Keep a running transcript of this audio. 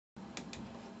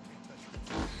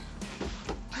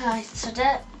Hi,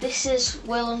 today this is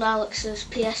Will and Alex's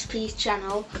PSP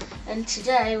channel, and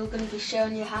today we're going to be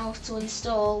showing you how to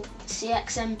install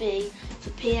cxmb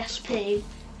for PSP,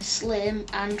 Slim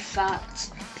and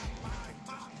Fat.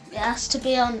 It has to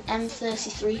be on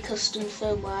M33 custom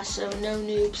firmware, so no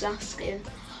noobs asking,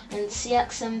 and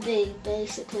cxmb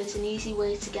basically is an easy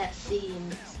way to get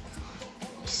themes.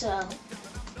 So,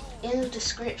 in the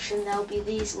description there'll be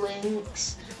these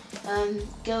links.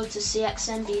 Go to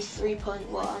cxmb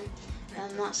 3.1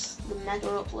 and that's the mega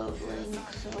upload link,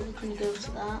 so we can go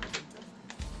to that.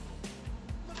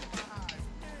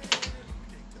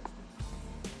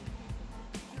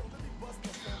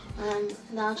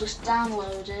 Now just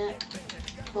download it,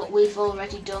 but we've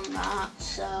already done that,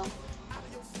 so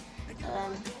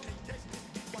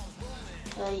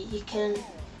you can,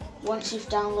 once you've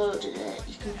downloaded it,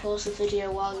 you can pause the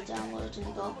video while you're downloading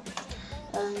it.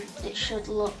 It should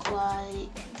look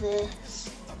like this.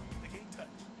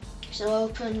 So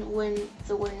open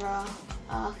the WinRAR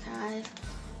archive,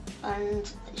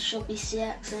 and it should be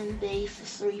cxmb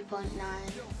for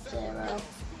 3.90.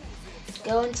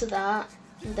 Go into that,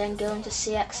 and then go into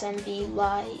cxmb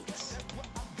Lite,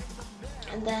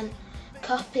 and then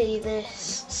copy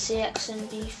this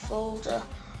cxmb folder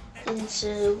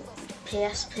into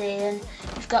PSP, and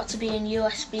you've got to be in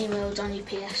USB mode on your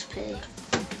PSP.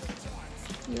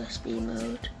 USB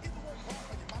mode.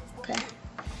 Okay.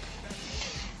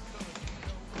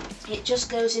 It just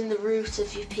goes in the root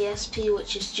of your PSP,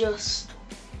 which is just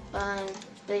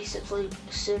basically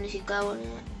as soon as you go on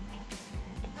it.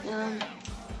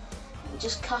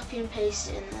 Just copy and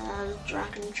paste it in there,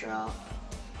 drag and drop.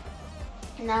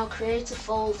 Now create a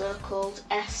folder called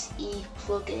SE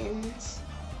plugins.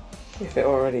 If it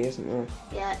already isn't there.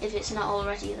 Yeah, if it's not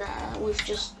already there, we've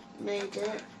just made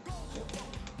it.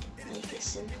 Make it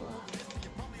simpler.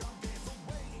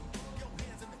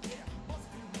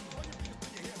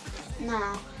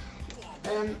 Now,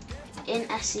 in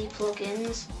SE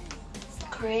plugins,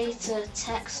 create a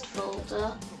text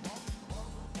folder,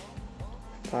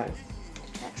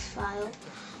 text file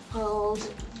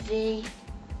called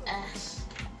vsh.text,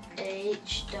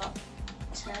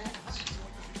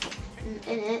 and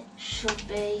in it should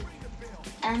be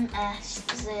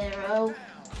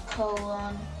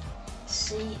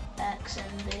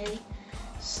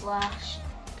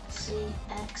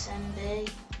ms0:cxmb/cxmb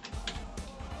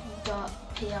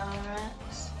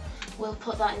 .prx. We'll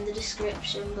put that in the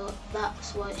description, but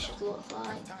that's what it should look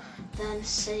like. Then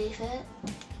save it,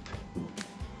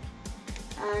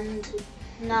 and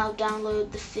now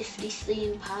download the 50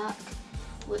 theme pack,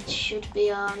 which should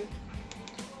be on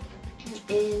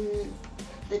in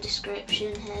the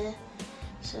description here.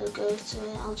 So go to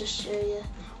it, I'll just show you.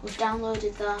 We've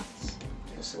downloaded that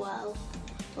as well,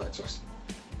 but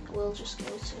we'll just go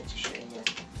to it to show you.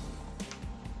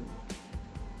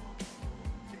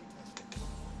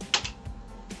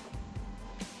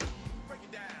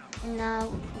 Now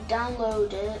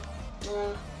download it.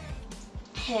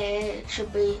 Here it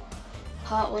should be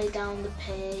partway down the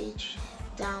page.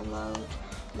 Download,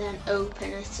 then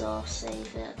open it or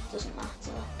save it, doesn't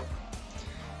matter.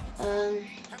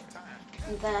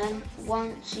 And then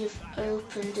once you've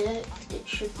opened it, it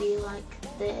should be like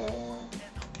this.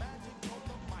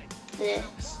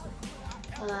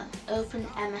 Open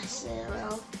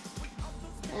MS0,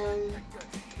 and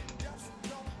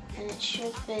it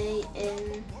should be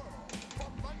in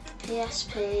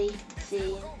PSP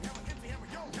theme.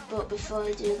 But before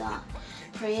you do that,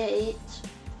 create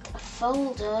a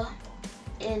folder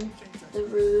in the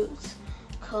root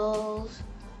called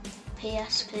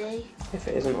PSP. If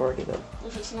it isn't already there.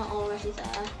 If it's not already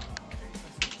there.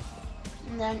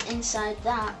 And then inside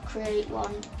that, create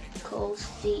one called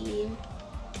theme,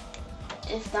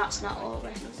 if that's not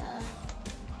already there.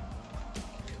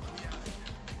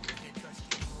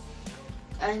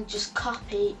 And just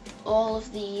copy all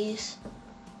of these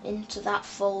into that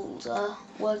folder.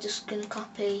 We're just going to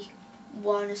copy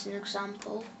one as an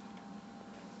example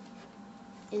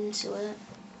into it.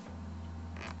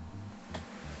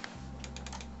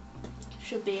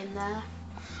 Should be in there.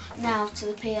 Now to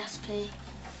the PSP.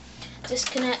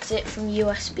 Disconnect it from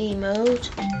USB mode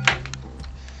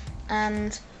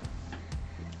and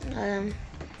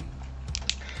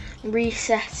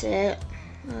reset it.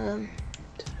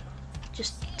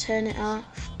 Just turn it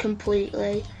off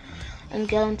completely and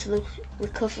go into the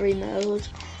recovery mode.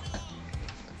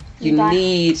 You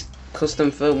need custom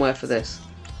firmware for this,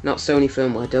 not Sony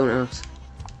firmware, don't ask.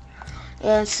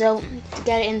 So to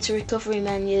get it into recovery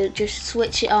menu, just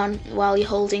switch it on while you're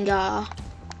holding R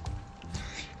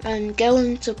and go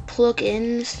into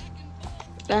plugins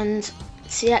and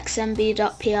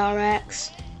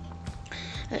cxmb.prx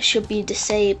that should be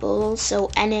disabled, so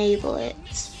enable it,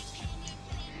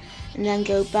 and then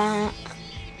go back,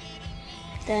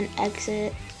 then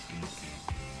exit.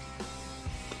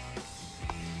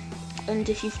 And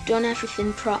if you've done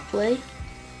everything properly,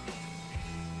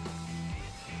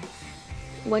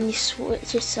 when you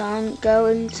switch it on, go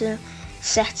into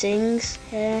settings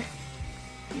here,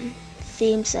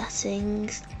 theme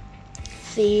settings,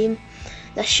 theme.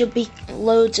 There should be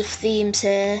loads of themes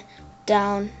here,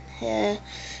 down here,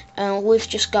 and we've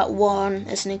just got one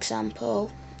as an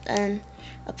example, and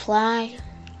apply.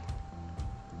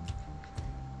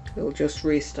 It'll just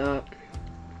restart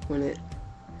when it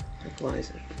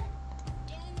applies it.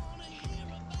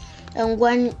 And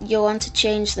when you want to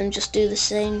change them, just do the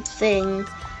same thing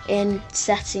in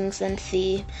settings and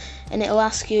theme, and it'll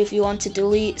ask you if you want to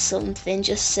delete something.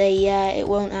 Just say yeah, it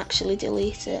won't actually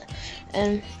delete it.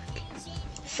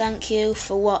 Thank you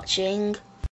for watching.